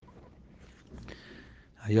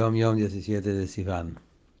Yom Yom 17 de Sivan.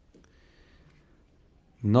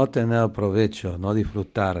 No tener provecho, no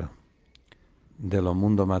disfrutar de lo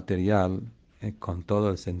mundo material, con todo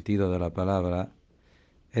el sentido de la palabra,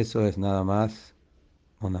 eso es nada más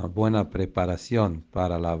una buena preparación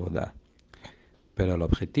para la boda. Pero el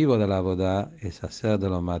objetivo de la boda es hacer de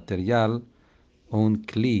lo material un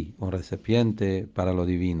kli, un recipiente para lo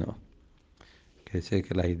divino. Quiere decir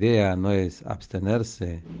que la idea no es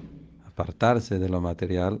abstenerse, apartarse de lo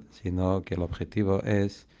material, sino que el objetivo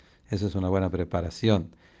es, eso es una buena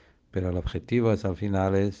preparación, pero el objetivo es al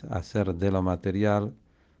final es hacer de lo material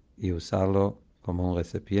y usarlo como un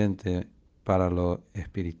recipiente para lo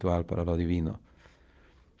espiritual, para lo divino.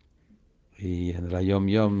 Y en el Yom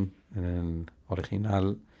Yom, en el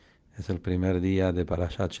original, es el primer día de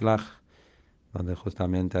Parashat Shlach, donde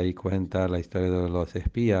justamente ahí cuenta la historia de los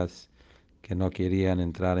espías que no querían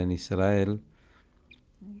entrar en Israel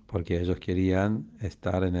porque ellos querían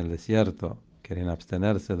estar en el desierto, querían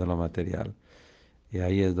abstenerse de lo material. Y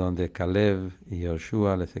ahí es donde Caleb y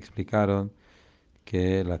Yoshua les explicaron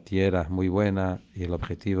que la tierra es muy buena y el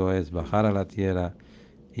objetivo es bajar a la tierra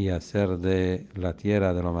y hacer de la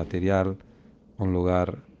tierra, de lo material, un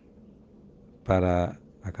lugar para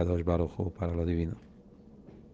Akadosh Baruj Hu, para lo divino.